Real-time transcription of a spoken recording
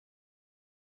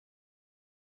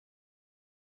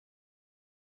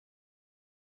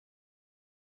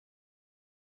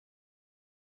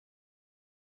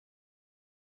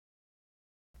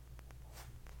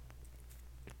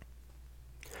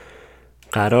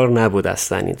قرار نبود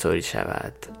اصلا اینطوری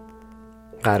شود.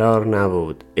 قرار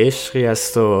نبود عشقی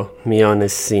از تو میان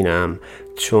سینم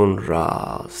چون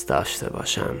راز داشته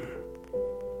باشم.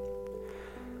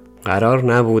 قرار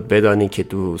نبود بدانی که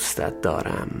دوستت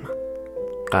دارم.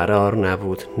 قرار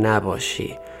نبود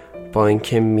نباشی با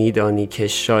اینکه میدانی که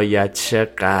شاید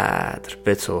چقدر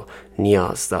به تو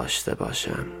نیاز داشته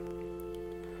باشم.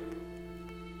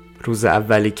 روز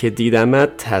اولی که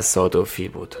دیدمت تصادفی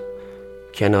بود.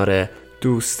 کنار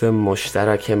دوست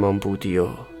مشترکمان بودی و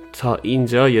تا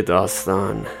اینجای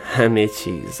داستان همه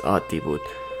چیز عادی بود.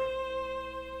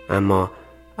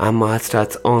 اما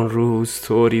عطرت آن روز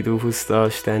طوری دوست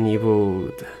داشتنی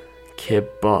بود که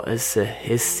باعث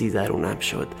حسی درونم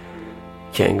شد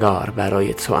که انگار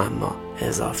برای تو اما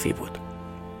اضافی بود.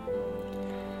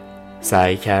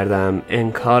 سعی کردم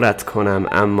انکارت کنم،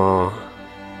 اما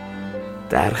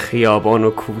در خیابان و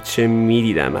کوچه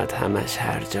میدیدمت همش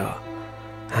هر جا.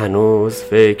 هنوز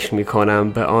فکر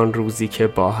میکنم به آن روزی که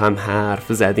با هم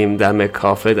حرف زدیم دم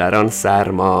کافه در آن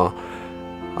سرما.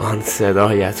 آن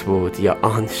صدایت بود یا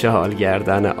آن شال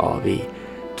گردن آبی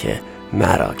که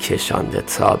مرا کشانده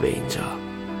تا به اینجا.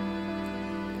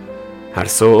 هر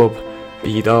صبح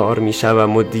بیدار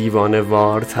میشوم و دیوانه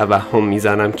وار توهم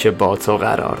میزنم که با تو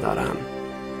قرار دارم.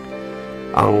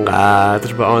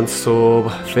 آنقدر به آن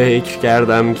صبح فکر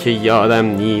کردم که یادم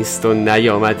نیست و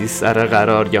نیامدی سر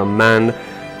قرار، یا من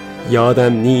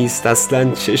یادم نیست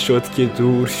اصلا چه شد که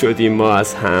دور شدیم ما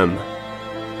از هم.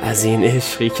 از این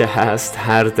عشقی که هست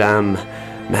هر دم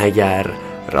مگر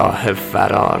راه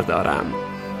فرار دارم.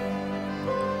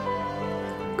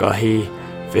 گاهی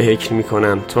فکر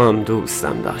میکنم تو هم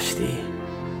دوستم داشتی.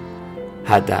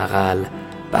 حداقل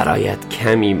برایت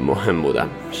کمی مهم بودم.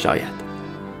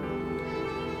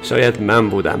 شاید من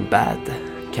بودم بد،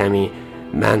 کمی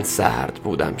من سرد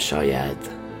بودم.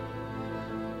 شاید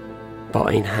با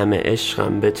این همه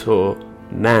عشقم به تو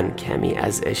من کمی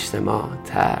از اجتماع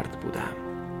طرد بودم.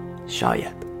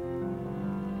 شاید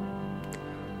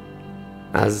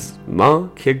از ما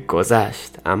که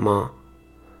گذشت، اما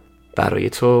برای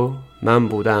تو من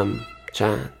بودم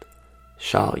چند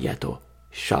شاید و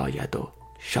شاید و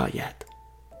شاید.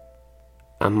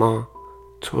 اما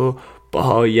تو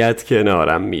باید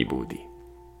کنارم می بودی.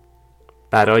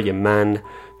 برای من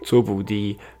تو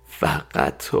بودی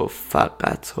فقط و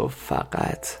فقط و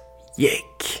فقط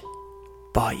یک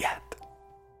باید.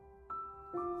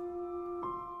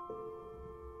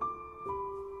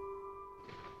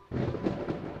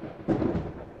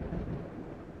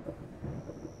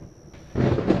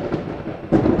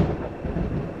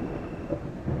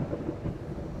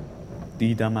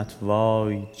 دیدمت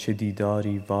وای چه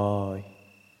دیداری وای،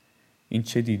 این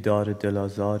چه دیدار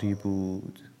دلازاری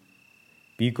بود.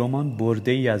 بیگمان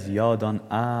برده ای از یاد آن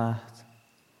عهد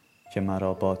که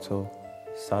مرا با تو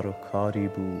سر و کاری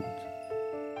بود.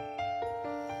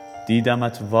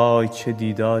 دیدمت وای چه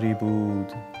دیداری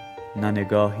بود، نه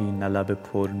نگاهی نه لب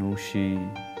پرنوشی،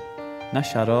 نه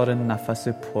شرار نفس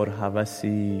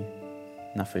پرهوسی،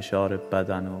 نه فشار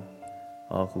بدن و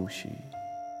آغوشی.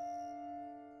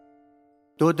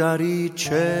 دو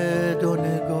دریچه، دو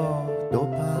نگاه، دو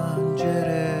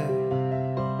پنجره،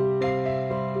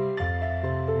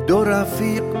 دو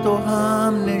رفیق، دو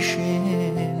هم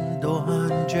نشین، دو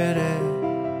هنجره،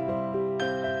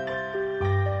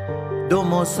 دو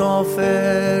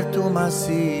مسافر تو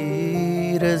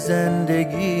مسیر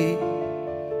زندگی،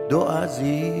 دو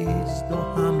عزیز، دو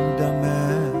همدم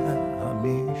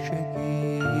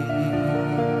همیشگی.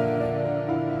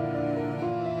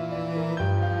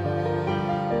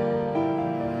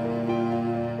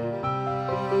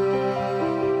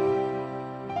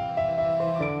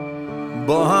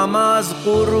 با هم از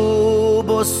غروب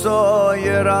و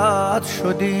سایه رد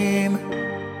شدیم،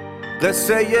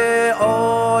 قصه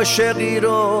عاشقی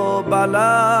رو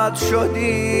بلد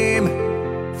شدیم.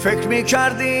 فکر می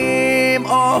کردیم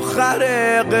آخر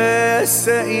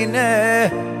قصه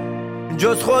اینه،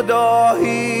 جز خدا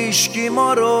هیچکی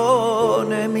ما رو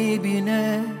نمی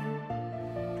بینه.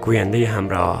 گوینده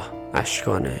همراه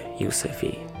اشکان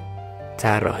یوسفی،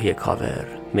 طراحی کاور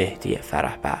مهدی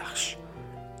فرح بخش،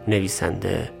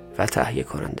 نویسنده و تهیه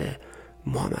کننده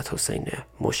محمد حسین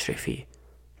مشرفی.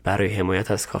 برای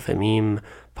حمایت از کافه میم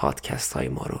پادکست های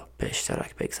ما رو به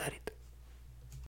اشتراک بگذارید.